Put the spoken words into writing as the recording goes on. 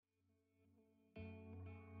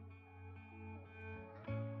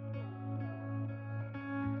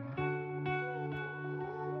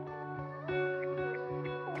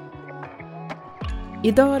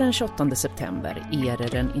Idag den 28 september är det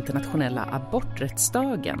den internationella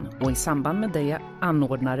aborträttsdagen och i samband med det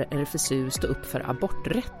anordnar RFSU Stå upp för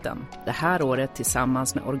aborträtten det här året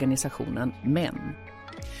tillsammans med organisationen Män.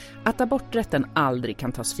 Att aborträtten aldrig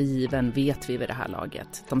kan tas för given vet vi vid det här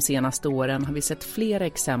laget. De senaste åren har vi sett flera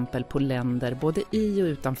exempel på länder både i och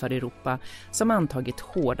utanför Europa som antagit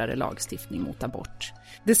hårdare lagstiftning mot abort.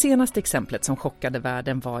 Det senaste exemplet som chockade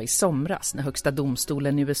världen var i somras när Högsta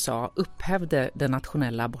domstolen i USA upphävde den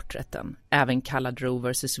nationella aborträtten, även kallad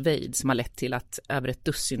Roe vs. Wade, som har lett till att över ett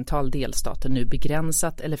dussintal delstater nu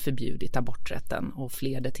begränsat eller förbjudit aborträtten och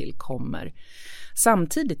fler det till kommer.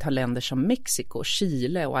 Samtidigt har länder som Mexiko,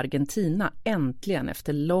 Chile och Argentina äntligen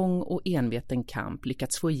efter lång och enveten kamp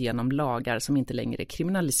lyckats få igenom lagar som inte längre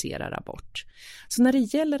kriminaliserar abort. Så när det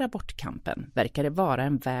gäller abortkampen verkar det vara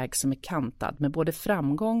en väg som är kantad med både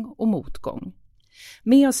framgång och motgång.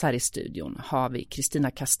 Med oss här i studion har vi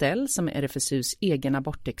Kristina Castell som är RFSUs egen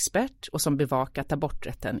abortexpert och som bevakat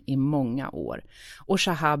aborträtten i många år. Och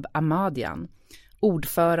Shahab Ahmadian,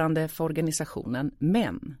 ordförande för organisationen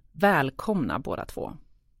Män. Välkomna båda två.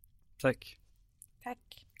 Tack.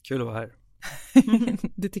 Tack. Kul att vara här.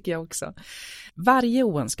 Det tycker jag också. Varje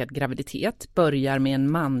oönskad graviditet börjar med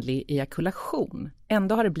en manlig ejakulation.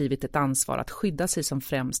 Ändå har det blivit ett ansvar att skydda sig som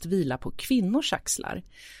främst vilar på kvinnors axlar.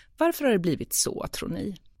 Varför har det blivit så, tror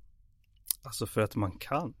ni? Alltså för att man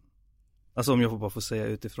kan. Alltså om jag bara får säga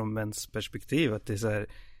utifrån mäns perspektiv att det är så här,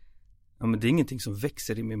 ja men det är ingenting som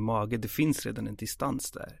växer i min mage. Det finns redan en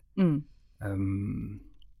distans där.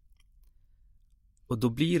 Och då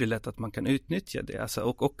blir det lätt att man kan utnyttja det. Alltså,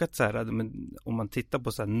 och att så här, men om man tittar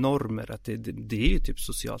på så här normer, att det är ju typ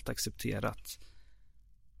socialt accepterat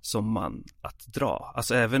som man att dra.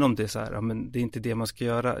 Alltså även om det är så här, ja, men det är inte det man ska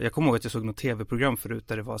göra. Jag kommer ihåg att jag såg något tv-program förut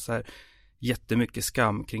där det var så här jättemycket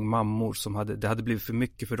skam kring mammor som det hade blivit för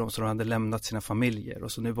mycket för dem, så de hade lämnat sina familjer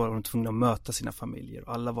och så nu var de tvungna att möta sina familjer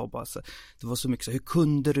och alla var bara så här, det var så mycket så här, hur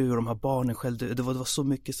kunde du och de här barnen själv, det var så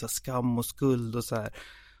mycket så här skam och skuld och så här.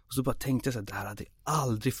 Och så bara tänkte jag så här, det här hade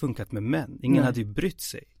aldrig funkat med män. Ingen hade ju brytt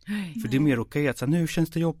sig. För det är mer okej att så här, nu känns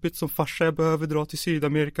det jobbigt som farsa, jag behöver dra till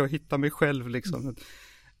Sydamerika och hitta mig själv liksom.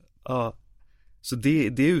 Ja. Så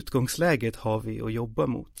det utgångsläget har vi att jobba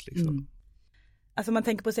mot liksom. Alltså om man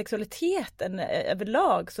tänker på sexualiteten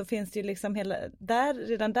överlag så finns det ju liksom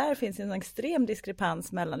redan där finns en extrem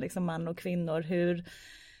diskrepans mellan liksom man och kvinnor.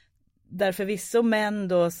 Där förvisso män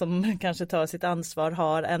då som kanske tar sitt ansvar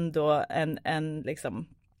har ändå en liksom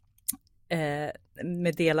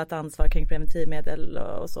med delat ansvar kring preventivmedel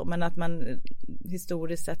och så, men att man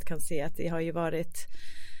historiskt sett kan se att det har ju varit,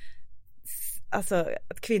 alltså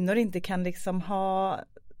att kvinnor inte kan liksom ha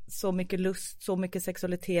så mycket lust, så mycket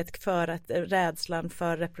sexualitet för att rädslan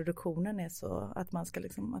för reproduktionen är så att man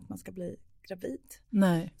ska bli gravid.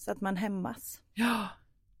 Nej. Så att man hämmas. Ja.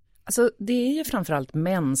 Alltså det är ju framförallt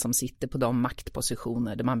män som sitter på de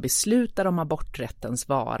maktpositioner där man beslutar om aborträttens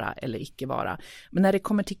vara eller icke vara. Men när det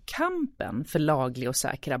kommer till kampen för laglig och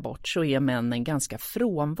säker abort så är männen ganska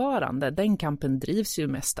frånvarande. Den kampen drivs ju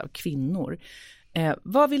mest av kvinnor.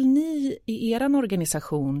 Vad vill ni i er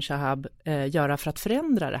organisation, Shahab, göra för att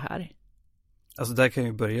förändra det här? Alltså där kan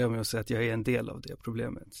jag börja med att säga att jag är en del av det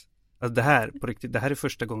problemet. Alltså det här är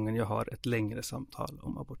första gången jag har ett längre samtal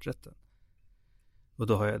om aborträtten. Och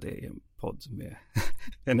då har jag det i en podd med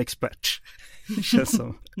en expert. Det känns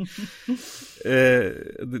som.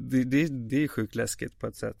 Det är sjukt läskigt på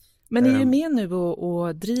ett sätt. Men ni är ju med nu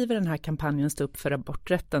och driver den här kampanjen Stå upp för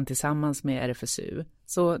aborträtten tillsammans med RFSU.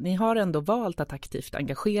 Så ni har ändå valt att aktivt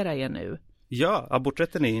engagera er nu. Ja,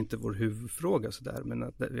 aborträtten är inte vår huvudfråga sådär. Men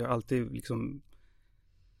att vi har alltid liksom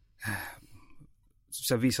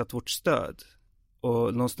visat vårt stöd.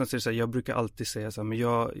 Och någonstans är det så här, jag brukar alltid säga så här, men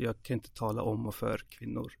jag kan inte tala om och för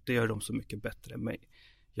kvinnor. Det gör de så mycket bättre än mig.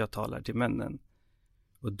 Jag talar till männen.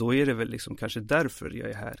 Och då är det väl liksom kanske därför jag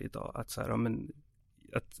är här idag. Att så här,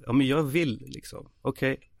 men jag vill liksom.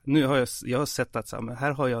 Okej, nu har jag har sett att så här, men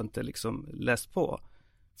här har jag inte liksom läst på.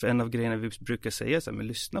 För en av grejerna vi brukar säga så här, men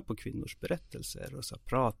lyssna på kvinnors berättelser och så här,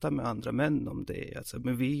 prata med andra män om det. Alltså,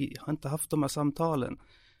 men vi har inte haft de här samtalen.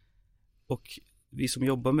 Och vi som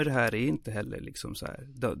jobbar med det här är inte heller liksom så här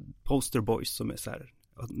poster boys som är så här,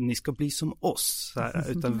 ni ska bli som oss så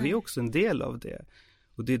här, utan vi är också en del av det.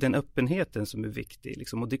 Och det är den öppenheten som är viktig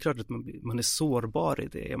liksom. Och det är klart att man är sårbar i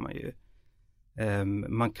det, är man ju.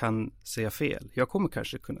 Man kan säga fel. Jag kommer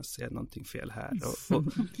kanske kunna säga någonting fel här.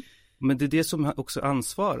 Men det är det som också är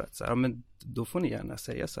ansvaret. Så här, men då får ni gärna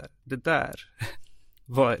säga så här, det där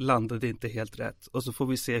landade inte helt rätt. Och så får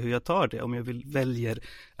vi se hur jag tar det. Om jag väljer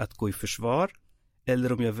att gå i försvar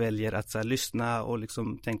eller om jag väljer att så här, lyssna och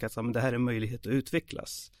liksom tänka att så här, men det här är en möjlighet att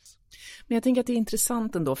utvecklas. Men jag tänker att det är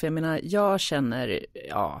intressant ändå, för jag menar, jag känner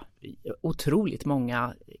otroligt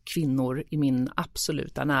många kvinnor i min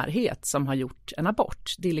absoluta närhet som har gjort en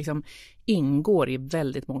abort. Det liksom ingår i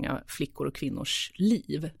väldigt många flickor och kvinnors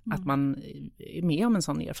liv att man är med om en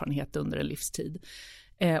sån erfarenhet under en livstid.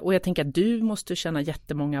 Och jag tänker att du måste känna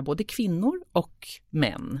jättemånga både kvinnor och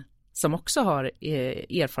män som också har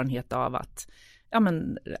erfarenhet av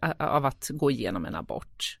att gå igenom en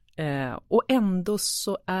abort. Och ändå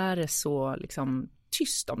så är det så liksom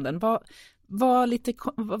tyst om den.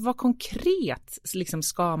 Vad konkret liksom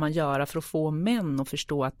ska man göra för att få män att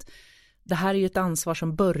förstå att det här är ju ett ansvar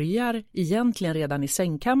som börjar egentligen redan i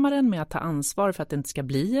sängkammaren med att ta ansvar för att det inte ska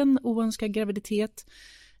bli en oönskad graviditet.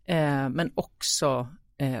 Men också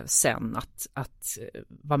sen att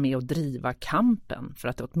vara med och driva kampen för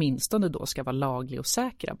att det åtminstone då ska vara laglig och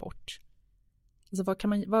säker abort. Alltså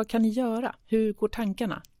vad kan ni göra? Hur går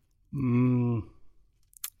tankarna?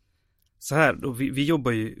 Så här, då, vi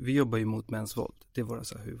jobbar ju mot mäns våld. Det är vår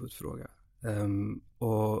så här huvudfråga.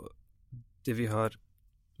 Och det vi har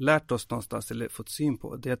lärt oss någonstans eller fått syn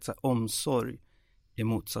på, det är att så här, omsorg är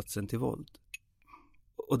motsatsen till våld.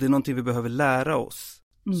 Och det är någonting vi behöver lära oss.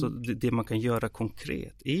 Så det man kan göra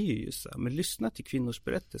konkret är ju just så här, men lyssna till kvinnors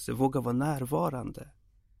berättelser, våga vara närvarande.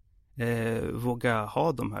 Våga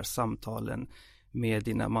ha de här samtalen med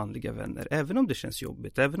dina manliga vänner, även om det känns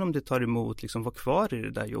jobbigt, även om det tar emot, liksom var kvar i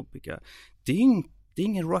det där jobbiga. Det är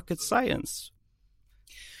ingen rocket science.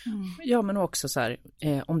 Ja, men också så här,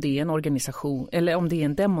 om det är en organisation eller om det är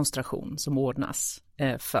en demonstration som ordnas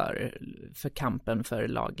för kampen för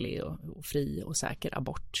laglig och fri och säker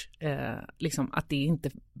abort, liksom att det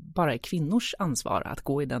inte bara är kvinnors ansvar att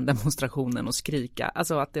gå i den demonstrationen och skrika,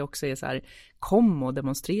 alltså att det också är så här, kom och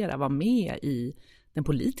demonstrera, var med i den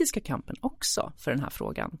politiska kampen också för den här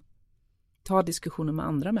frågan. Ta diskussioner med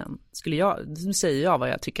andra män. Nu säger jag vad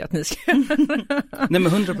jag tycker att ni ska. Nej, men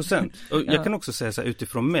 100%. Och jag kan också säga så här,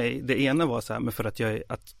 utifrån mig, det ena var så här, men för att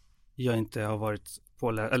jag inte har varit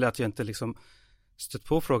påläst, eller att jag inte liksom stött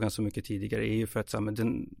på frågan så mycket tidigare, är ju för att så här, men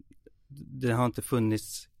den har inte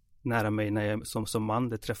funnits nära mig när jag som man,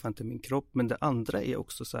 det träffar inte min kropp. Men det andra är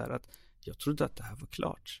också så här att jag trodde att det här var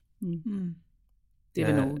klart. Det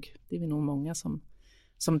är vi nog många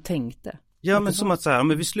som tänkte. Ja, men som att så här, om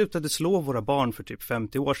vi slutade slå våra barn för typ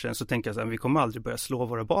 50 år sedan, så tänker jag så här, vi kommer aldrig börja slå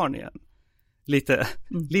våra barn igen.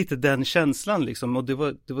 Lite den känslan liksom. Och det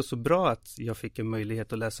var så bra att jag fick en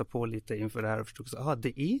möjlighet att läsa på lite inför det här och förstå att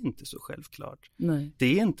det är inte så självklart. Nej.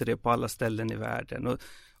 Det är inte det på alla ställen i världen. Och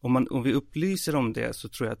om vi upplyser om det, så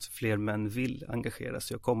tror jag att fler män vill engagera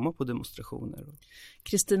sig och komma på demonstrationer.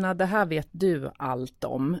 Kristina, det här vet du allt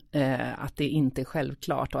om, att det inte är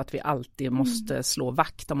självklart och att vi alltid måste slå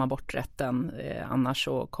vakt om aborträtten, annars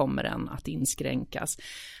så kommer den att inskränkas.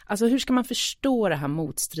 Alltså hur ska man förstå det här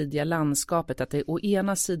motstridiga landskapet, att det å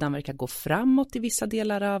ena sidan verkar gå framåt i vissa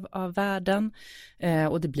delar av världen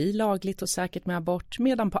och det blir lagligt och säkert med abort,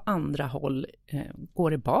 medan på andra håll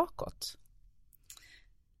går det bakåt?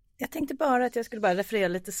 Jag tänkte bara att jag skulle bara referera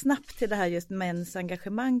lite snabbt till det här just mäns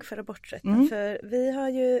engagemang för aborträtten. För vi har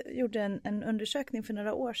ju gjort en undersökning för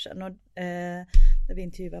några år sedan och, där vi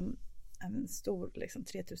intervjuade en stor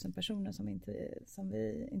 3000 personer som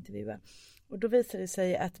vi intervjuade. Och då visade det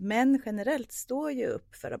sig att män generellt står ju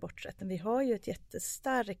upp för aborträtten. Vi har ju ett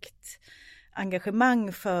jättestarkt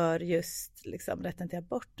engagemang för just rätten till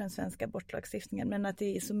abort, den svenska abortlagstiftningen. Men att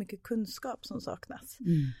det är så mycket kunskap som saknas.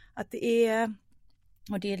 Att det är...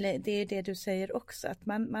 Och det är det du säger också, att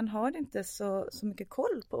man har inte så mycket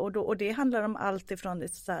koll på. Och det handlar om allt ifrån det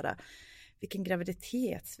så här, vilken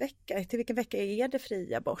graviditetsvecka, till vilken vecka är det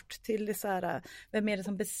fri abort, till det så här, vem är det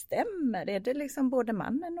som bestämmer? Är det både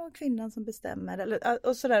mannen och kvinnan som bestämmer?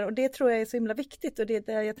 Och så där. Och det tror jag är så himla viktigt, och det är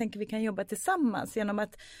där jag tänker vi kan jobba tillsammans genom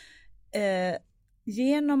att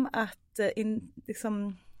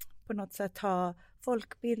på något sätt ha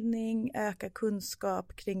folkbildning, öka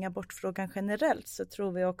kunskap kring abortfrågan generellt, så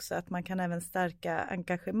tror vi också att man kan även stärka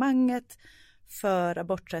engagemanget för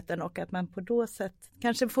aborträtten, och att man på då sätt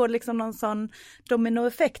kanske får någon sån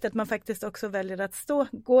dominoeffekt, att man faktiskt också väljer att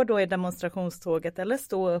gå då i demonstrationståget eller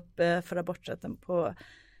stå upp för aborträtten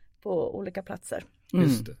på olika platser.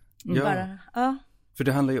 Just det. Ja. För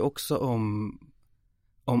det handlar ju också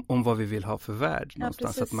om vad vi vill ha för värld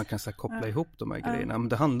någonstans, att man kan koppla ihop de här grejerna. Men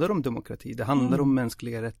det handlar om demokrati, det handlar om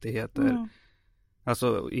mänskliga rättigheter.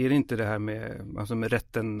 Alltså är det inte det här med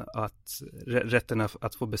rätten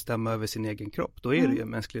att få bestämma över sin egen kropp, då är det ju en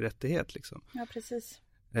mänsklig rättighet liksom. Ja, precis.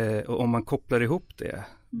 Och om man kopplar ihop det,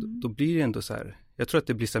 då blir det ändå så här, jag tror att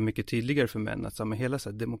det blir så mycket tydligare för män att hela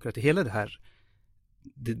så här demokrati, hela det här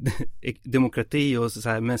demokrati och så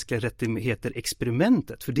här mänskliga rättigheter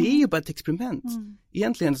experimentet. För det är ju bara ett experiment.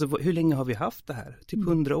 Egentligen, så, hur länge har vi haft det här? Typ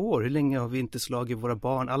 100 år. Hur länge har vi inte slagit våra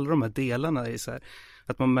barn? Alla de här delarna är så här,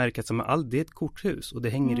 att man märker att det är ett korthus och det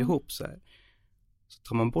hänger ihop så här. Så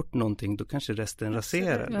tar man bort någonting, då kanske resten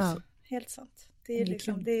raserar. Ja. Helt sant. Det är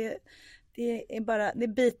liksom, det är bara, det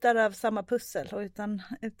är bitar av samma pussel, och utan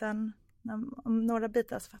om några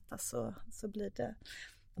bitar fattas så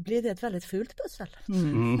blir det ett väldigt fult pussel.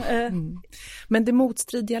 Men det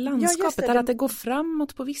motstridiga landskapet är att det går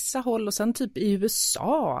framåt på vissa håll och sen typ i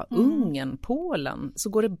USA, Ungern, Polen så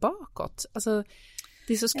går det bakåt. Alltså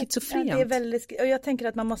det är så schizofrent. Ja, det är väldigt, och jag tänker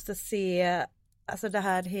att man måste se alltså det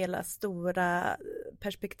här hela stora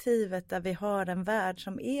perspektivet där vi har en värld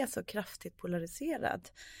som är så kraftigt polariserad.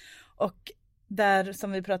 Och där,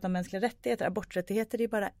 som vi pratar om mänskliga rättigheter, aborträttigheter är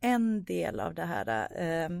bara en del av det här.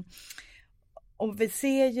 Och vi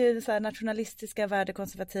ser ju så här nationalistiska,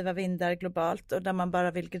 värdekonservativa vindar globalt, och där man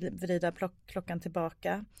bara vill vrida klockan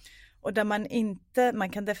tillbaka. Och där man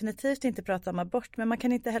kan definitivt inte prata om abort, men man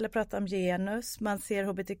kan inte heller prata om genus. Man ser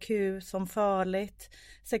hbtq som farligt,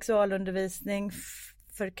 sexualundervisning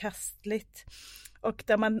förkastligt. Och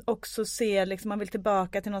där man också ser, liksom, man vill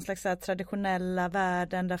tillbaka till någon slags så här traditionella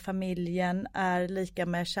värden där familjen är lika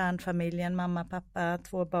med kärnfamiljen, mamma, pappa,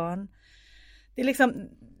 2 barn. Det är liksom,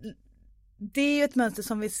 det är ju ett mönster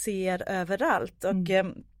som vi ser överallt.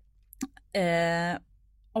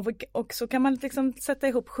 Och så kan man liksom sätta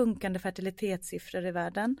ihop sjunkande fertilitetssiffror i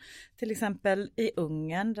världen. Till exempel i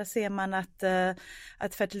Ungern, där ser man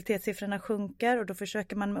att fertilitetssiffrorna sjunker, och då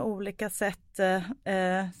försöker man med olika sätt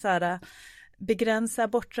begränsa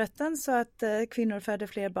aborträtten så att kvinnor föder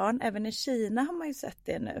fler barn. Även i Kina har man ju sett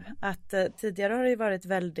det nu. Att tidigare har det ju varit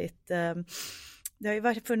väldigt, det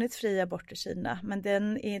har ju funnits fri abort i Kina, men det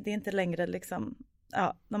är inte längre liksom,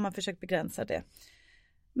 de har försökt begränsa det.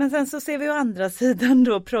 Men sen så ser vi å andra sidan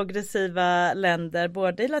då progressiva länder,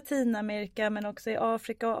 både i Latinamerika men också i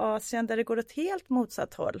Afrika och Asien, där det går åt helt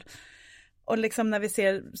motsatt håll. Och liksom när vi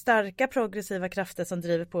ser starka progressiva krafter som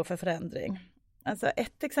driver på för förändring. Alltså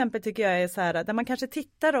ett exempel tycker jag är så här, där man kanske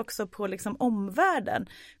tittar också på liksom omvärlden.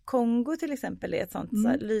 Kongo till exempel är ett sånt så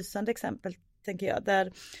här lysande exempel, tänker jag,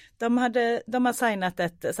 där de har signat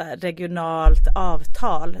ett så här regionalt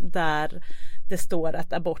avtal där det står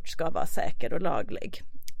att abort ska vara säker och laglig.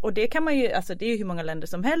 Och det kan man ju, alltså det är ju hur många länder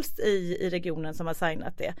som helst i regionen som har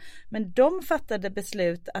signat det. Men de fattade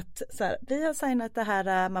beslut att så här, vi har signat det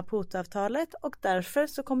här Maputo-avtalet, och därför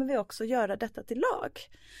så kommer vi också göra detta till lag.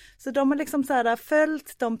 Så de har liksom så här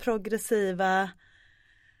följt de progressiva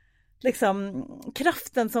liksom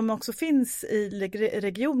kraften som också finns i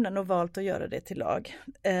regionen och valt att göra det till lag.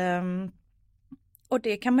 Och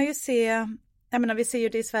det kan man ju se, jag menar, vi ser ju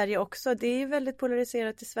det i Sverige också. Det är väldigt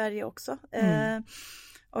polariserat i Sverige också.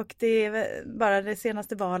 Och det är bara det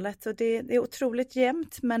senaste valet. Och det är otroligt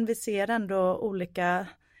jämnt, men vi ser ändå olika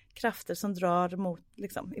krafter som drar mot,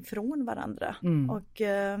 liksom, ifrån varandra. Och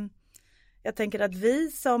jag tänker att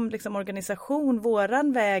vi som liksom, organisation,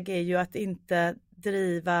 våran väg är ju att inte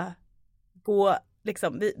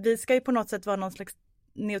vi ska ju på något sätt vara någon slags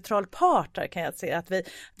neutral part här, kan jag säga. Att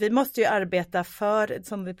vi måste ju arbeta för,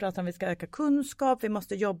 som vi pratar om, vi ska öka kunskap, vi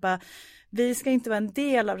måste jobba, vi ska inte vara en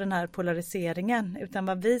del av den här polariseringen, utan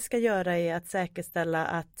vad vi ska göra är att säkerställa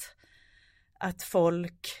att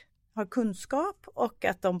folk har kunskap, och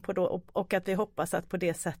att vi hoppas att på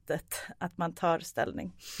det sättet att man tar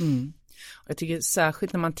ställning. Jag tycker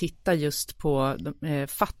särskilt när man tittar just på de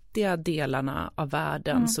fattiga delarna av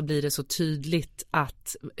världen så blir det så tydligt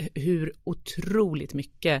att hur otroligt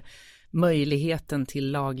mycket möjligheten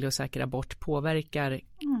till laglig och säker abort påverkar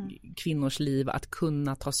kvinnors liv att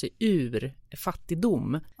kunna ta sig ur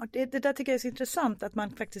fattigdom. Och det där tycker jag är så intressant, att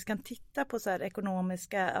man faktiskt kan titta på så här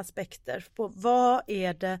ekonomiska aspekter. På vad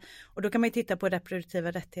är det, och då kan man ju titta på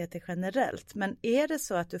reproduktiva rättigheter generellt. Men är det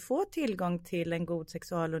så att du får tillgång till en god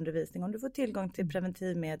sexualundervisning, om du får tillgång till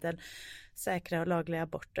preventivmedel, säkra och lagliga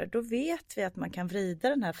aborter, då vet vi att man kan vrida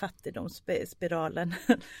den här fattigdomsspiralen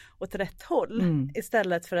åt rätt håll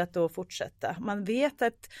istället för att då fortsätta. Man vet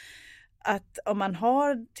att om man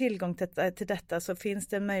har tillgång till detta så finns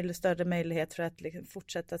det en större möjlighet för att liksom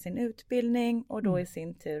fortsätta sin utbildning och då i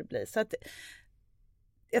sin tur bli. Så att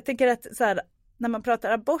jag tänker att så här, när man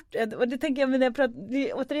pratar abort, och det tänker jag,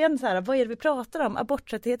 återigen så här, vad är det vi pratar om?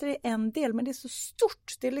 Aborträttigheter är en del, men det är så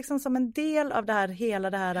stort. Det är liksom som en del av det här, hela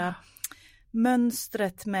det här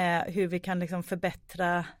mönstret med hur vi kan liksom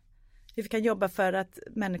förbättra, hur vi kan jobba för att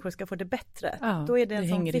människor ska få det bättre. Ja, då är det en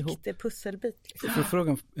sån viktig pusselbit. Liksom. Jag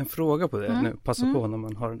får en fråga på det nu. Passa på när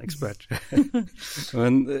man har en expert.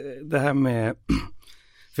 Men det här med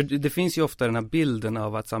För det finns ju ofta den här bilden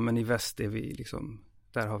av att men i väst är vi liksom,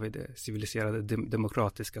 där har vi det civiliserade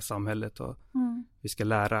demokratiska samhället och vi ska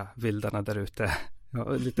lära vildarna där ute.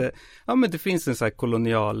 Men det finns en så här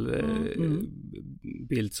kolonial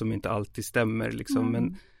bild som inte alltid stämmer liksom,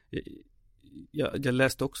 men jag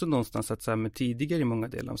läste också någonstans att så här, med tidigare i många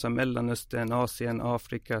delar, så här, Mellanöstern, Asien,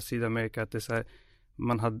 Afrika, Sydamerika, att det så här,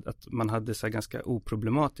 man hade så här ganska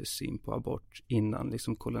oproblematisk syn på abort innan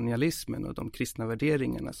liksom kolonialismen och de kristna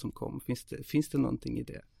värderingarna som kom. Finns det någonting i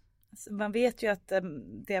det? Alltså, man vet ju att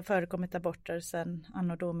det har förekommit aborter sedan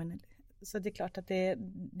anno domini. Så det är klart att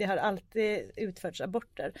det har alltid utförts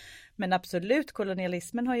aborter. Men absolut,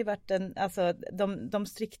 kolonialismen har ju varit alltså de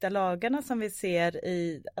strikta lagarna som vi ser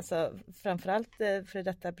i, alltså framförallt för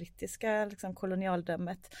detta brittiska liksom,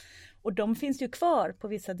 kolonialdömet. Och de finns ju kvar på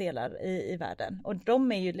vissa delar i världen. Och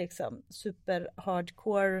de är ju liksom super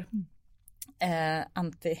hardcore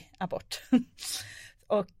anti-abort.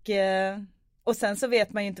 Och sen så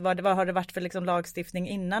vet man ju inte vad har det varit för liksom lagstiftning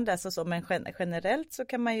innan dess och så, men generellt så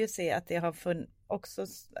kan man ju se att det har också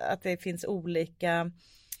att det finns olika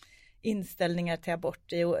inställningar till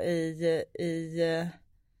abort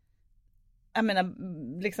jag menar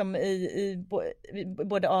liksom i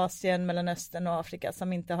både Asien, Mellanöstern och Afrika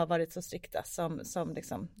som inte har varit så strikta som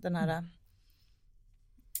liksom den här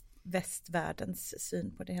västvärldens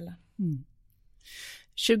syn på det hela.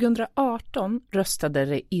 2018 röstade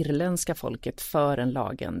det irländska folket för en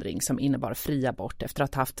lagändring som innebar fri abort efter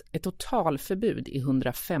att ha haft ett totalförbud i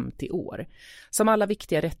 150 år. Som alla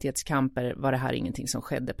viktiga rättighetskamper var det här ingenting som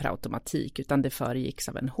skedde per automatik, utan det föregicks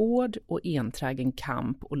av en hård och enträgen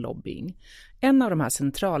kamp och lobbying. En av de här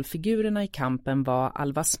centralfigurerna i kampen var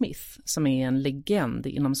Alva Smith, som är en legend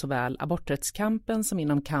inom såväl aborträttskampen som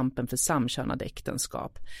inom kampen för samkönade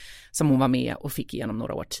äktenskap, som hon var med och fick igenom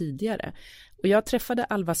några år tidigare. Och jag träffade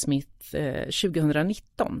Alva Smith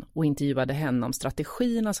 2019 och intervjuade henne om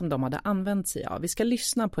strategierna som de hade använt sig av. Vi ska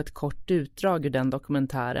lyssna på ett kort utdrag ur den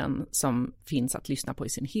dokumentären som finns att lyssna på i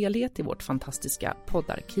sin helhet i vårt fantastiska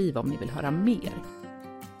poddarkiv om ni vill höra mer.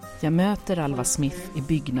 Jag möter Alva Smith i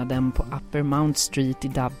byggnaden på Upper Mount Street i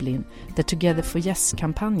Dublin där Together for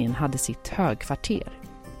Yes-kampanjen hade sitt högkvarter.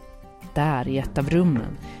 Där i ett av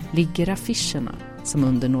rummen ligger affischerna som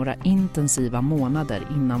under några intensiva månader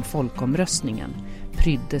innan folkomröstningen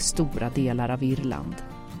prydde stora delar av Irland.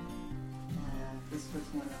 This was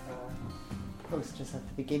one of the posters at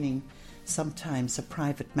the beginning. Sometimes a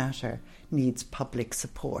private matter needs public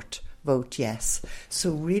support. Vote yes.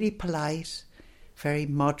 So really polite, very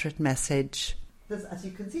moderate message. As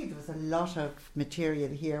you can see, there was a lot of material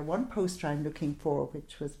here. One poster I'm looking for,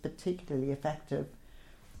 which was particularly effective,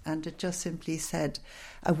 and it just simply said,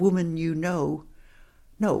 a woman you know.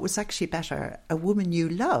 No, it was actually better. A woman you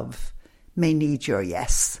love may need your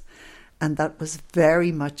yes. And that was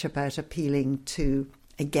very much about appealing to,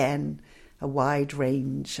 again, a wide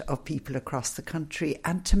range of people across the country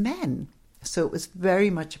and to men. So it was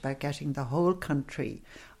very much about getting the whole country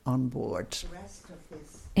on board.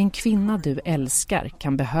 En kvinna du älskar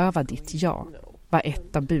kan behöva ditt ja, var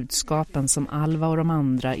ett av budskapen som Alva och de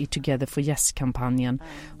andra i Together for Yes-kampanjen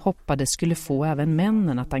hoppades skulle få även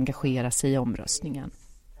männen att engagera sig i omröstningen.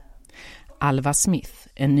 Alva Smith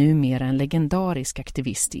är numera en legendarisk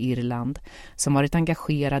aktivist i Irland som varit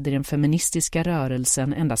engagerad i den feministiska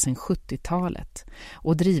rörelsen ända sedan 70-talet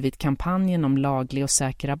och drivit kampanjen om laglig och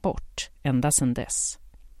säker abort ända sedan dess.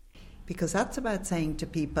 Because that's about saying to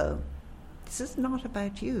people, this is not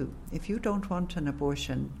about you. If you don't want an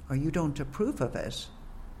abortion or you don't approve of it,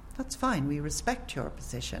 that's fine, we respect your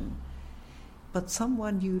position. But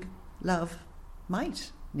someone you love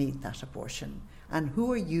might need that abortion. And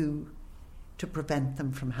who are you to prevent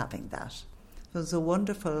them from having that? It was a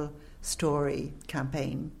wonderful story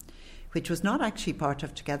campaign, which was not actually part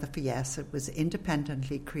of Together for Yes. It was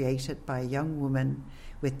independently created by a young woman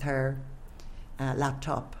with her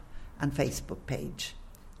laptop and Facebook page.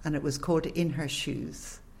 And it was called In Her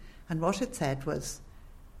Shoes. And what it said was,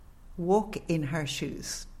 walk in her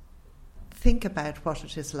shoes. Think about what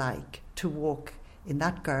it is like to walk in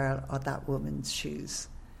that girl or that woman's shoes,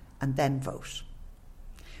 and then vote.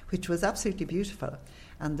 Which was absolutely beautiful.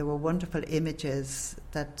 And there were wonderful images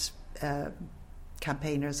that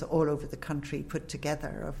campaigners all over the country put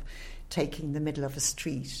together of taking the middle of a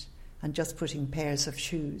street and just putting pairs of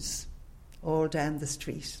shoes all down the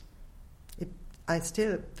street. I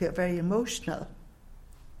still feel very emotional.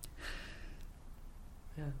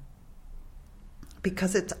 Yeah.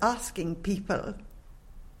 Because it's asking people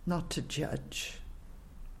not to judge.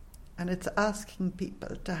 And it's asking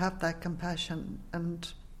people to have that compassion.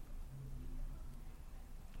 And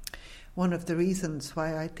one of the reasons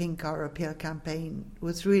why I think our repeal campaign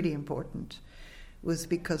was really important was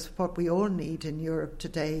because what we all need in Europe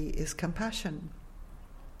today is compassion,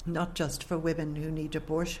 not just for women who need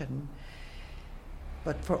abortion,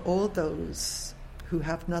 but for all those who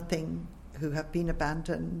have nothing, who have been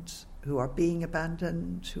abandoned, who are being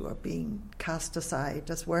abandoned, who are being cast aside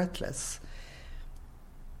as worthless.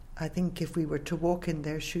 I think if we were to walk in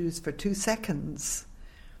their shoes for 2 seconds,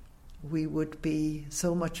 we would be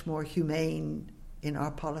so much more humane in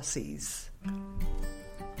our policies.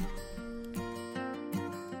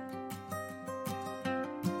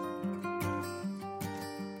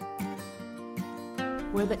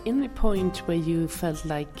 Were there any point where you felt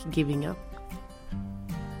like giving up?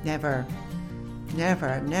 Never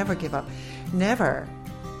give up. Never.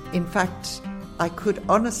 In fact, I could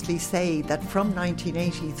honestly say that from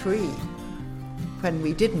 1983, when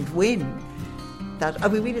we didn't win,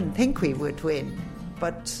 we didn't think we would win,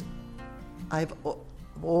 but I've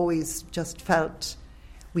always just felt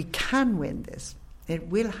we can win this. It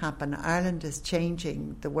will happen. Ireland is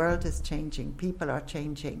changing. The world is changing. People are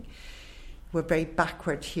changing. We're very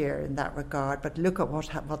backward here in that regard, but look at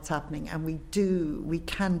what's happening, and we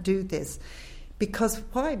can do this. Because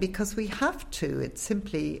why? Because we have to. It's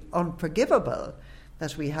simply unforgivable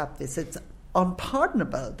that we have this. It's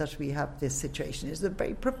unpardonable that we have this situation. It's a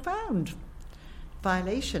very profound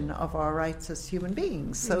violation of our rights as human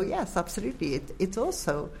beings. So yes, absolutely. It's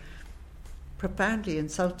also profoundly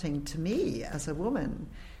insulting to me as a woman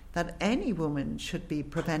that any woman should be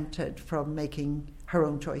prevented from making her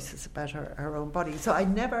own choices about her own body. So I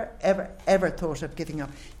never, ever thought of giving up.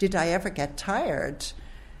 Did I ever get tired?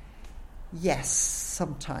 Yes,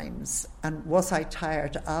 sometimes. And was I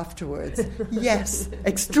tired afterwards? Yes,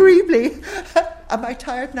 extremely. Am I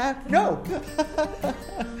tired now? No.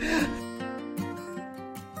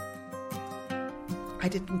 I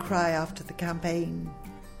didn't cry after the campaign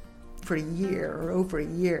for a year or over a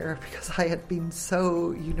year because I had been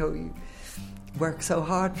so, you work so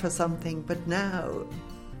hard for something. But now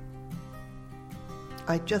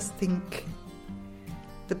I just think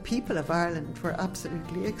the people of Ireland were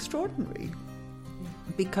absolutely extraordinary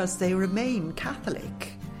because they remain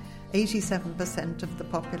Catholic. 87% of the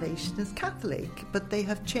population is Catholic, but they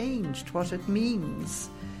have changed what it means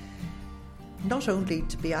not only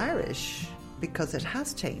to be Irish, because it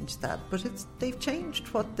has changed that, but they've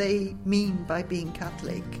changed what they mean by being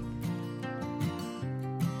Catholic.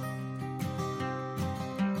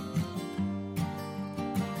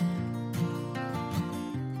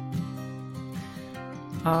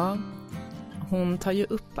 Ja, hon tar ju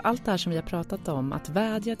upp allt det här som vi har pratat om. Att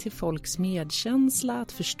vädja till folks medkänsla,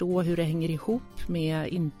 att förstå hur det hänger ihop med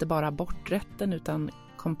inte bara aborträtten utan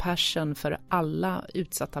compassion för alla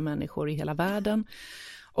utsatta människor i hela världen.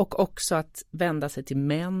 Och också att vända sig till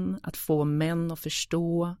män, att få män att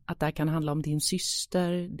förstå att det här kan handla om din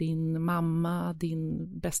syster, din mamma, din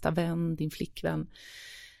bästa vän, din flickvän.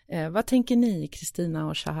 Vad tänker ni, Kristina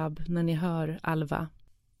och Shahab, när ni hör Alva?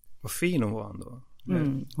 Vad fin hon var ändå.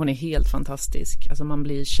 Hon är helt fantastisk. Alltså man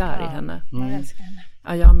blir kär i henne. Jag älskar henne.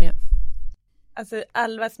 Ja, jag med. Alltså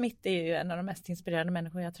Alva Smith är ju en av de mest inspirerande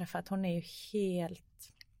människor jag har träffat. Hon är ju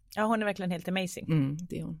hon är verkligen helt amazing.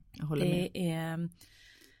 Det är hon. Jag håller med.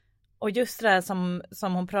 Och just det här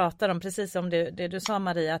som hon pratar om, precis som det du sa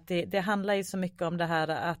Maria, att det handlar ju så mycket om det här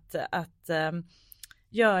att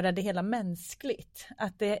göra det hela mänskligt.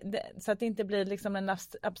 Så att det inte blir liksom en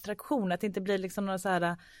abstraktion, att det inte blir liksom några så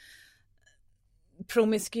här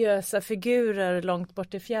promiskuösa figurer långt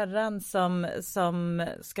bort i fjärran som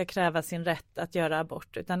ska kräva sin rätt att göra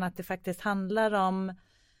abort, utan att det faktiskt handlar om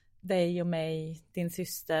dig och mig, din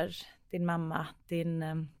syster, din mamma, din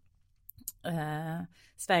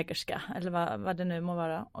svägerska eller vad det nu må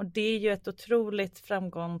vara. Och det är ju ett otroligt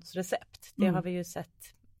framgångsrecept. Det har vi ju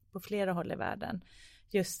sett på flera håll i världen.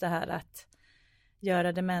 Just det här att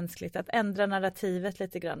göra det mänskligt, att ändra narrativet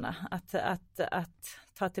lite grann, att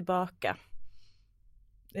ta tillbaka.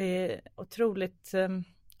 Det är otroligt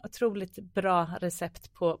bra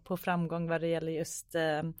recept på framgång vad det gäller just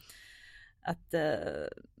att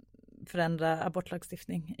förändra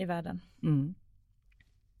abortlagstiftning i världen.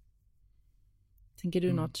 Tänker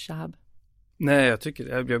du något, Shahab? Nej, jag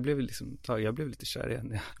tycker jag blev lite kär i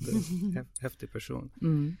henne. Häftig person.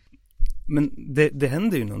 Men det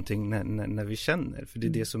händer ju någonting när vi känner, för det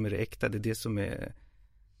är det som är det äkta, det är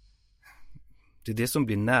det som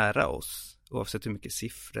blir nära oss, oavsett hur mycket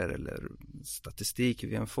siffror eller statistik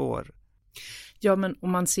vi än får. Ja, men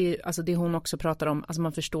om man ser, alltså det hon också pratar om, alltså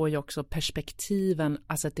man förstår ju också perspektiven,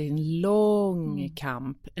 alltså att det är en lång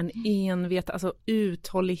kamp, en envet, alltså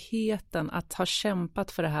uthålligheten att ha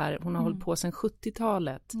kämpat för det här, hon har hållit på sedan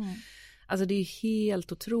 70-talet. Alltså det är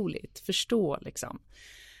helt otroligt, förstå liksom.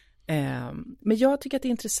 Men jag tycker att det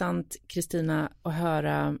är intressant, Kristina, att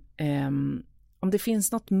höra om det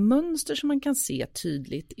finns något mönster som man kan se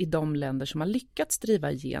tydligt i de länder som har lyckats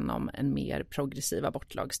driva igenom en mer progressiv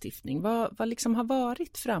abortlagstiftning. Vad liksom har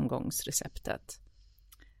varit framgångsreceptet?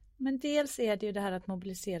 Men dels är det ju det här att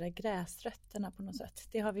mobilisera gräsrötterna på något sätt.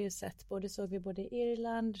 Det har vi ju sett, såg vi både i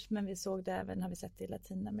Irland, men vi såg det även, har vi sett det i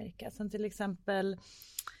Latinamerika. Som till exempel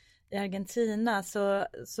i Argentina så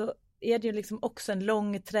är det ju liksom också en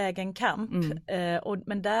lång trägen kamp.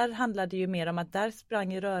 Men där handlade det ju mer om att där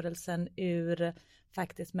sprang ju rörelsen ur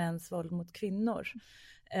faktiskt mäns våld mot kvinnor.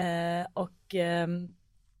 Och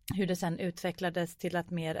hur det sen utvecklades till att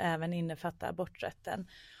mer även innefatta aborträtten.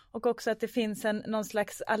 Och också att det finns någon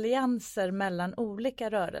slags allianser mellan olika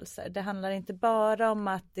rörelser. Det handlar inte bara om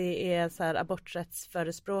att det är så här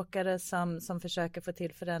aborträttsförespråkare som försöker få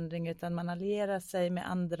till förändring, utan man allierar sig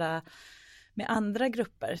med andra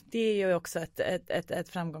grupper. Det är ju också ett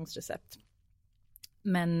framgångsrecept.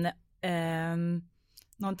 Men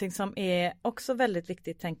någonting som är också väldigt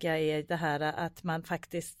viktigt, tänker jag, är det här att man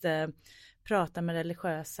faktiskt pratar med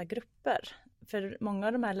religiösa grupper. För många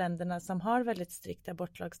av de här länderna som har väldigt strikt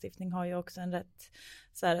abortlagstiftning har ju också en rätt,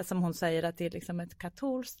 så här, som hon säger, att det är liksom ett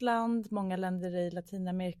katolskt land. Många länder i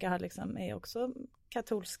Latinamerika är också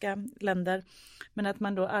katolska länder. Men att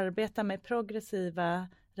man då arbetar med progressiva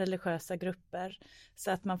religiösa grupper,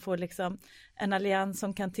 så att man får liksom en allians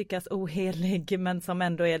som kan tyckas ohelig, men som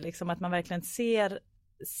ändå är liksom att man verkligen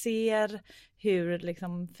ser hur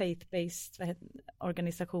liksom faith-based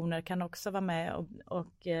organisationer kan också vara med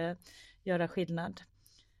och göra skillnad.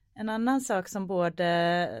 En annan sak som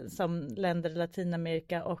både som länder i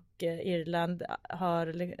Latinamerika och Irland har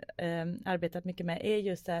arbetat mycket med är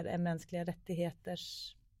just det här mänskliga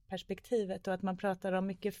rättigheters perspektivet, och att man pratar om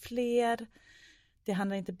mycket fler. Det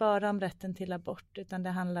handlar inte bara om rätten till abort, utan det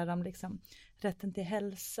handlar om liksom rätten till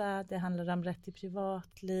hälsa, det handlar om rätt till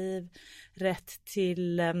privatliv, rätt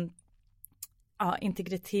till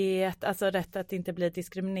integritet, alltså rätt att inte bli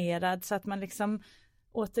diskriminerad, så att man liksom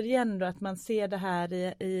återigen då att man ser det här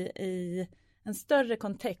i en större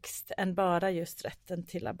kontext än bara just rätten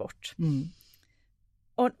till abort.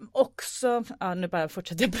 Och också, nu bara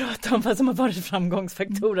fortsätter jag prata om vad som har varit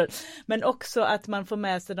framgångsfaktorer, men också att man får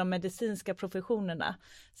med sig de medicinska professionerna.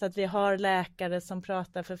 Så att vi har läkare som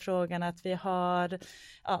pratar för frågan, att vi har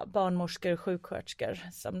barnmorskor och sjuksköterskor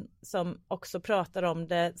som också pratar om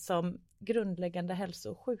det som grundläggande hälso-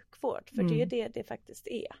 och sjukvård. För det är det faktiskt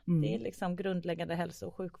är. Det är liksom grundläggande hälso-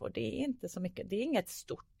 och sjukvård. Det är inte så mycket, det är inget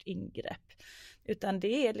stort ingrepp. Utan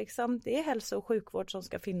det är hälso- och sjukvård som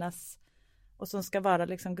ska finnas och som ska vara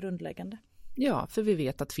liksom grundläggande. Ja, för vi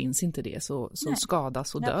vet att finns inte det så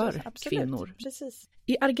skadas och dör kvinnor. Precis.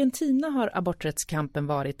 I Argentina har aborträttskampen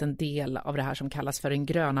varit en del av det här som kallas för den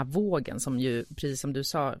gröna vågen, som ju, precis som du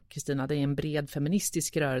sa Kristina, det är en bred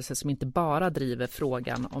feministisk rörelse som inte bara driver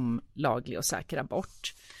frågan om laglig och säker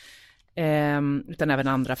abort, utan även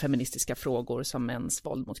andra feministiska frågor som mäns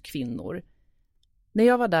våld mot kvinnor. När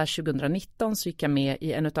jag var där 2019 så gick jag med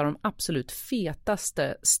i en av de absolut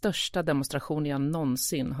fetaste, största demonstrationer jag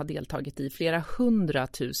någonsin har deltagit i. Flera 100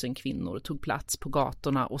 000 kvinnor tog plats på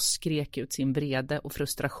gatorna och skrek ut sin vrede och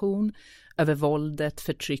frustration över våldet,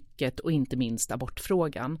 förtrycket och inte minst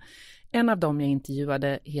abortfrågan. En av dem jag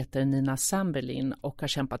intervjuade heter Nina Samberlin och har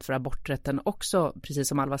kämpat för aborträtten också, precis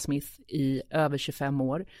som Alva Smith, i över 25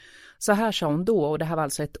 år. Så här sa hon då, och det här var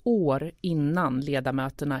alltså ett år innan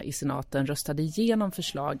ledamöterna i senaten röstade igenom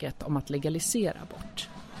förslaget om att legalisera abort.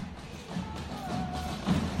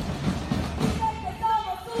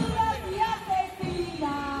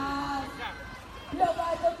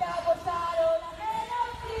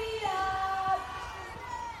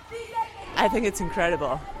 I think it's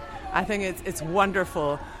incredible. I think it's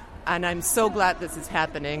wonderful, and I'm so glad this is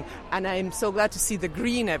happening, and I'm so glad to see the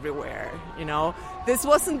green everywhere, you know. This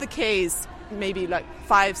wasn't the case maybe like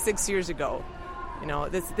 5-6 years ago, you know.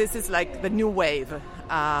 This is like the new wave.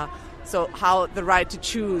 So how the right to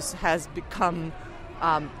choose has become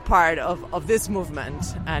part of this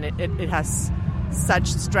movement, and it has such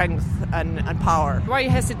strength and power. Why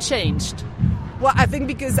has it changed? Well, I think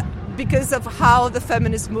because of how the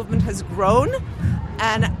feminist movement has grown,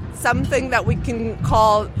 and something that we can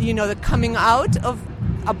call, you know, the coming out of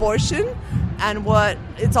abortion, and what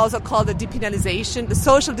it's also called the depenalization, the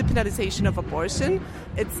social depenalization of abortion.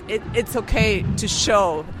 It's okay to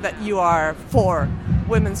show that you are for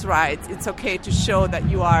women's rights, it's okay to show that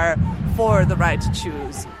you are for the right to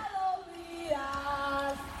choose.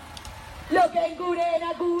 Lo que en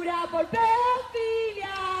Gurena cura por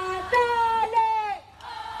pedofilia, dale.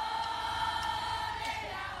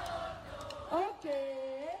 Okay.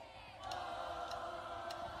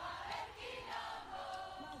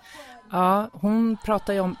 Ja, hon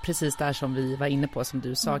pratar ju om precis det här som vi var inne på, som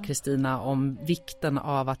du sa Kristina, om vikten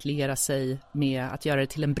av att lära sig med att göra det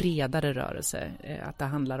till en bredare rörelse. Att det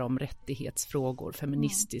handlar om rättighetsfrågor,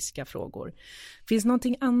 feministiska frågor. Finns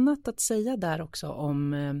någonting annat att säga där också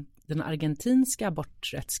om den argentinska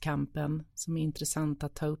aborträttskampen som är intressant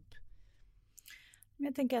att ta upp?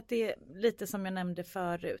 Jag tänker att det är lite som jag nämnde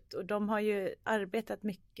förut, och de har ju arbetat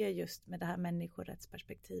mycket just med det här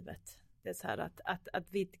människorättsperspektivet. Det är så här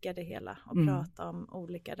att vidga det hela och prata om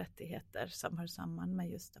olika rättigheter som hör samman med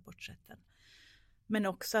just aborträtten. Men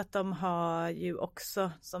också att de har ju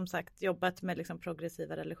också som sagt jobbat med liksom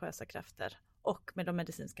progressiva religiösa krafter och med de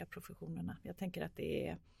medicinska professionerna. Jag tänker att det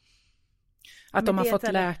är... Att de har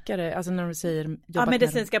fått läkare, alltså när de säger... Ja,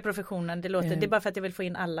 medicinska professionen, det låter, det är bara för att jag vill få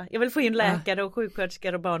in alla. Jag vill få in läkare och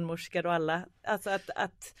sjuksköterskor och barnmorskor och alla. Alltså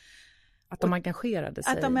att de engagerade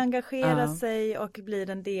sig. Att de engagerar sig och blir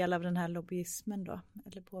en del av den här lobbyismen då,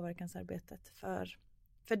 eller påverkansarbetet.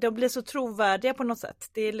 För de blir så trovärdiga på något sätt.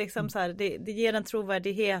 Det är liksom så här, det ger en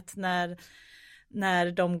trovärdighet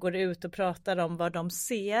när de går ut och pratar om vad de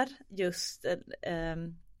ser just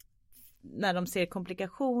när de ser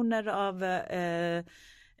komplikationer av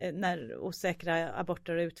när osäkra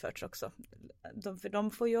aborter har utförts också. För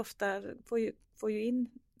de får ju ofta får ju in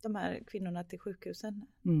de här kvinnorna till sjukhusen.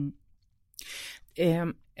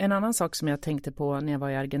 En annan sak som jag tänkte på när jag var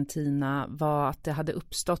i Argentina var att det hade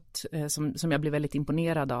uppstått, som jag blev väldigt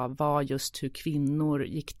imponerad av, var just hur kvinnor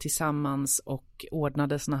gick tillsammans och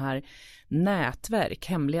ordnade såna här nätverk,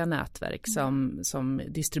 hemliga nätverk som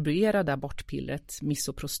distribuerade abortpillret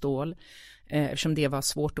Misoprostol, eftersom det var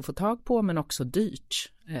svårt att få tag på men också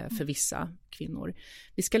dyrt för vissa kvinnor.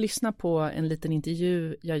 Vi ska lyssna på en liten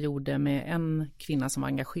intervju jag gjorde med en kvinna som var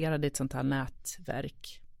engagerad i ett sånt här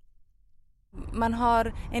nätverk. Man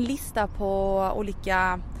har en lista på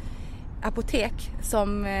olika apotek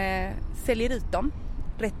som säljer ut dem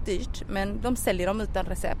rätt dyrt, men de säljer dem utan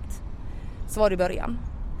recept. Så var det i början.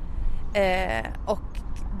 Och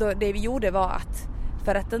det vi gjorde var att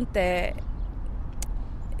för att inte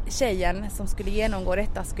tjejen som skulle genomgå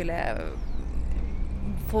detta skulle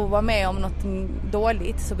få vara med om något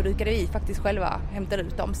dåligt, så brukade vi faktiskt själva hämta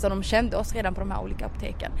ut dem. Så de kände oss redan på de här olika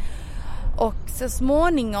apoteken. Och så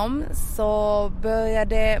småningom så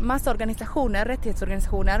började massa organisationer,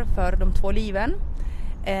 rättighetsorganisationer för de 2 liven,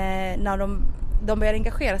 när de började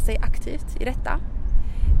engagera sig aktivt i detta.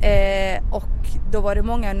 Och då var det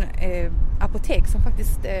många apotek som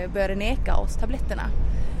faktiskt började neka oss tabletterna.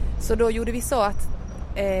 Så då gjorde vi så att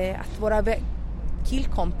våra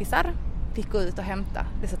killkompisar fick gå ut och hämta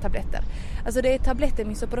dessa tabletter. Alltså det är tabletter,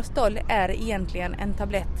 Misoprostol är egentligen en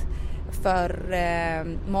tablett för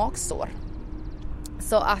magsår.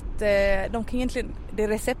 Så att de kan egentligen, det är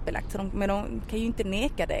receptbelagt, men de kan ju inte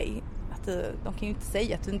neka dig. De kan ju inte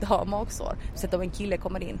säga att du inte har magsår. Så att om en kille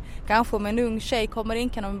kommer in, kanske om en ung tjej kommer in,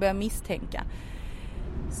 kan de börja misstänka.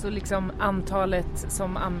 Så liksom antalet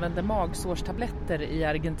som använder magsårstabletter i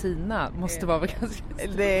Argentina måste vara ganska...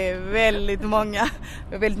 Det är väldigt många.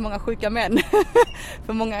 Det är väldigt många sjuka män.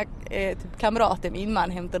 För många typ kamrater, min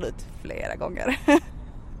man hämtar ut flera gånger.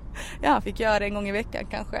 Ja, han fick göra det en gång i veckan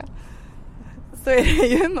kanske. Så är det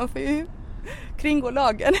ju, man får ju kringgå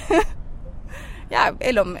lagen. Ja,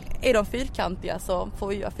 är de fyrkantiga så får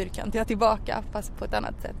vi göra fyrkantiga tillbaka, fast på ett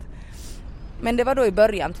annat sätt. Men det var då i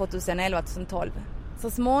början, 2011-2012. Så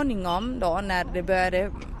småningom då,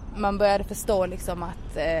 när man började förstå liksom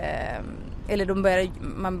att,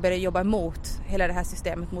 man började jobba emot hela det här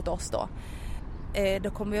systemet mot oss då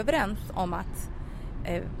kom vi överens om att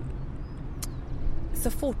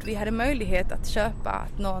så fort vi hade möjlighet att köpa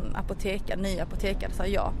någon ny apotekare sa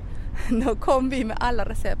ja, då kom vi med alla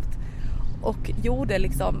recept och gjorde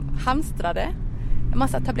liksom, hamstrade en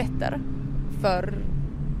massa tabletter för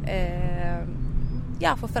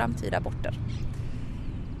framtida aborter.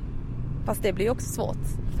 Fast det blir också svårt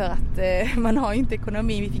för att man har ju inte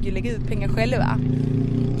ekonomi, vi fick ju lägga ut pengar själva.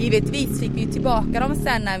 Givetvis fick vi tillbaka dem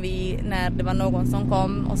sen när det var någon som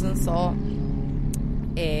kom, och sen så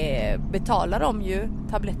betalar de ju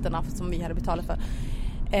tabletterna som vi hade betalat för.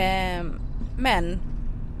 Men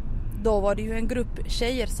då var det ju en grupp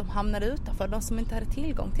tjejer som hamnade utanför, de som inte hade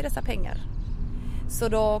tillgång till dessa pengar. Så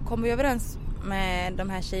då kom vi överens med de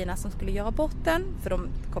här tjejerna som skulle göra aborten, för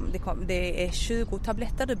det är 20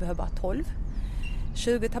 tabletter, du behöver bara 12.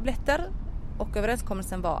 20 tabletter, Och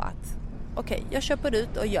överenskommelsen var att okej, jag köper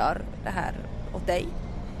ut och gör det här åt dig.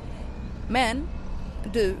 Men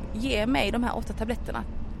du ger mig de här 8 tabletterna,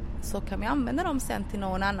 så kan vi använda dem sen till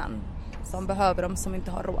någon annan som behöver dem, som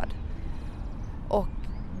inte har råd. Och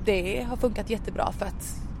det har funkat jättebra för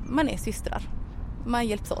att man är systrar. Man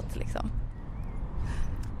hjälps åt liksom.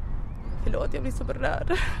 Förlåt, jag blir så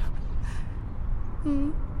berörd.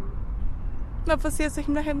 Man får se så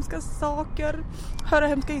himla hemska saker, höra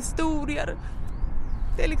hemska historier.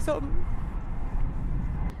 Det är liksom...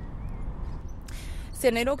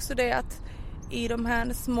 Sen är det också det att i de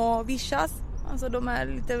här små vishas, alltså de här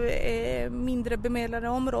lite mindre bemedlade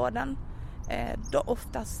områden, då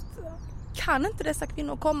oftast kan inte dessa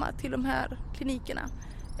kvinnor komma till de här klinikerna.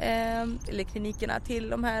 Eller klinikerna, till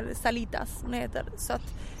de här salitas som det heter. Så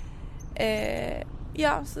att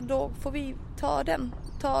så då får vi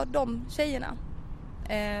ta de tjejerna.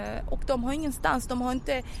 Och de har ingenstans, de har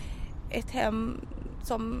inte ett hem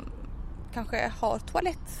som kanske har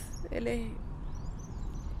toalett eller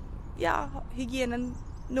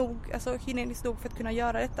hygieniskt nog för att kunna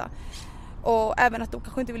göra detta. Och även att de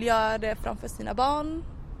kanske inte vill göra det framför sina barn,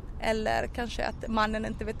 eller kanske att mannen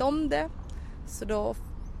inte vet om det. Så då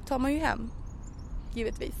tar man ju hem,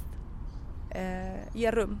 givetvis,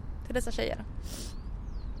 ger rum till dessa tjejer.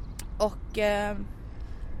 Och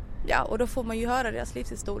och då får man ju höra deras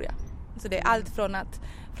livshistoria. Så det är allt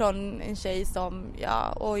från en tjej som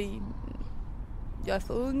jag är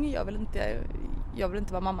för ung, jag vill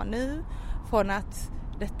inte vara mamma nu, från att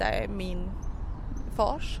detta är min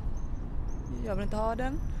fars, jag vill inte ha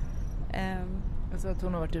den. Alltså att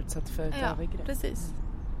hon har varit utsatt för ett övergrepp. Precis.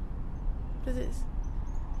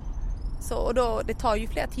 Så, och då, det tar ju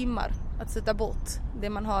flera timmar att sätta bort det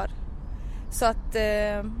man har. Så att...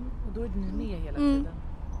 och då är ni med hela tiden?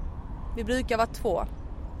 Vi brukar vara 2.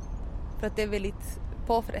 För att det är väldigt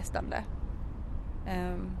påfrestande.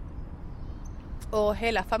 Och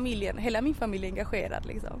hela min familj är engagerad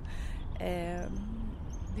liksom.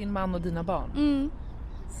 Din man och dina barn?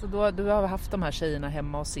 Så du har haft de här tjejerna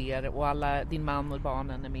hemma hos er och din man och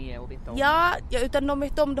barnen är med och vet om? Ja, utan de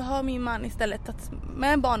vet om, då har min man istället tagit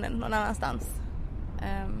med barnen någon annanstans.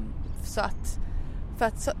 Så att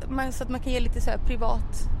man kan ge lite så här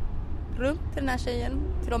privat rum till den här tjejen,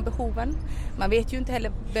 till de behoven. Man vet ju inte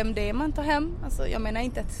heller vem det är man tar hem. Alltså, jag menar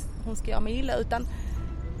inte att hon ska göra mig illa, utan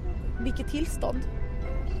vilket tillstånd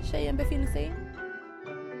tjejen befinner sig i.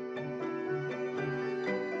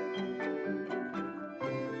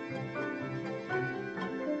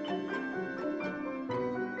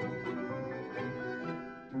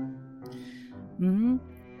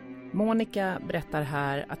 Monica berättar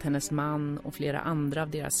här att hennes man och flera andra av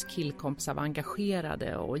deras killkompisar var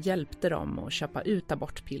engagerade och hjälpte dem att köpa ut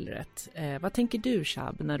abortpillret. Vad tänker du,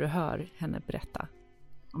 Shab, när du hör henne berätta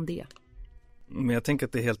om det? Men jag tänker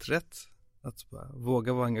att det är helt rätt att bara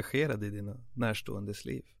våga vara engagerad i dina närståendes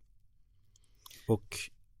liv. Och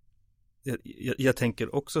jag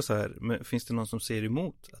tänker också så här, men finns det någon som säger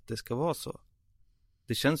emot att det ska vara så?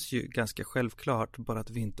 Det känns ju ganska självklart, bara att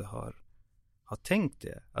vi inte har tänkt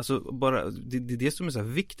det. Alltså bara, det som är så här,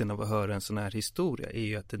 vikten av att höra en sån här historia är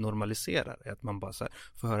ju att det normaliserar. Att man bara så här,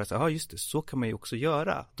 får höra så här, just det, så kan man ju också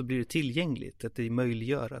göra. Då blir det tillgängligt, att det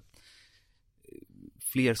möjliggör att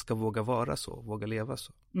fler ska våga vara så, våga leva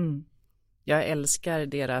så. Jag älskar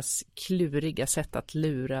deras kluriga sätt att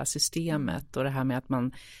lura systemet, och det här med att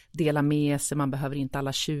man delar med sig, man behöver inte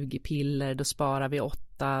alla 20 piller, då sparar vi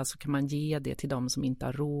 8, så kan man ge det till dem som inte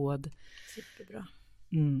har råd. Superbra.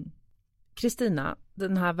 Kristina,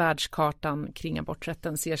 den här världskartan kring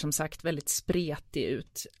aborträtten ser som sagt väldigt spretig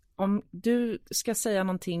ut. Om du ska säga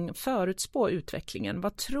någonting, förutspå utvecklingen,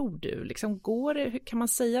 vad tror du? Liksom, kan man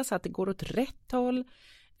säga så att det går åt rätt håll,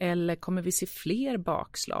 eller kommer vi se fler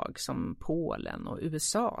bakslag som Polen och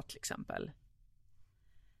USA till exempel?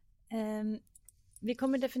 Vi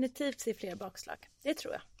kommer definitivt se fler bakslag, det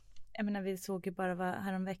tror jag. Jag menar, vi såg ju bara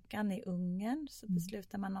häromveckan i Ungern, så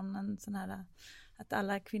beslutar man om en sån här, att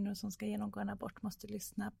alla kvinnor som ska genomgå en abort måste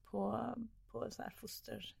lyssna på så här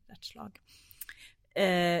fosterrättslag.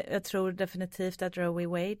 Jag tror definitivt att Roe v.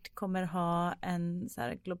 Wade kommer ha en så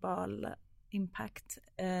här global impact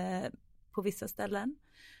på vissa ställen.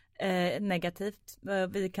 Negativt.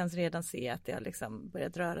 Vi kan redan se att det har liksom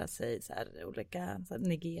börjat röra sig så här, olika, så här,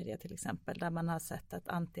 Nigeria till exempel, där man har sett att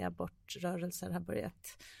anti-abortrörelser har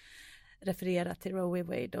börjat referera till Roe v.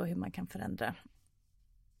 Wade och hur man kan förändra.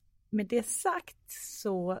 Med det sagt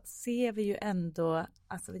så ser vi ju ändå,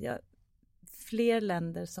 alltså vi har fler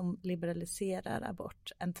länder som liberaliserar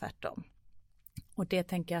abort än tvärtom. Och det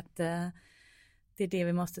tänker jag att det är det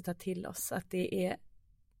vi måste ta till oss, att det är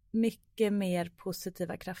mycket mer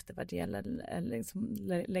positiva krafter vad det gäller liksom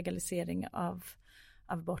legalisering av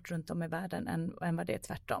abort runt om i världen än vad det är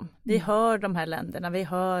tvärtom. Vi hör de här länderna, vi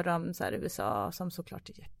hör om så här USA som såklart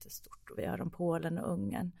är jättestort och vi hör om Polen och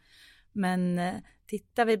Ungern. Men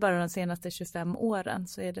tittar vi bara de senaste 25 åren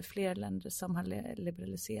så är det fler länder som har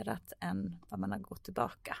liberaliserat än vad man har gått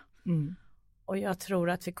tillbaka. Och jag tror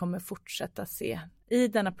att vi kommer fortsätta se, i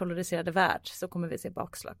denna polariserade värld så kommer vi se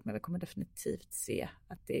bakslag, men vi kommer definitivt se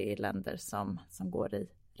att det är länder som går i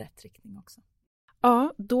rätt riktning också.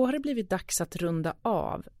 Ja, då har det blivit dags att runda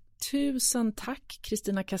av. Tusen tack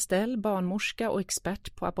Kristina Castell, barnmorska och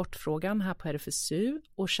expert på abortfrågan här på RFSU,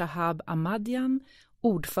 och Shahab Ahmadian,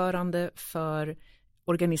 ordförande för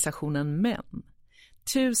organisationen Män.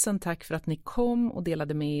 Tusen tack för att ni kom och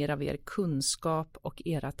delade med er av er kunskap och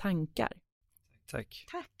era tankar. Tack.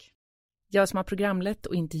 Tack. Jag som har programlett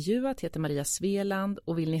och intervjuat heter Maria Sveland,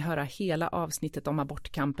 och vill ni höra hela avsnittet om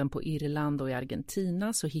abortkampen på Irland och i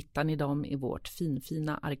Argentina så hittar ni dem i vårt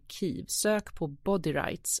finfina arkiv. Sök på Body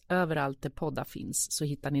Rights överallt där poddar finns så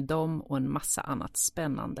hittar ni dem och en massa annat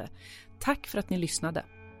spännande. Tack för att ni lyssnade.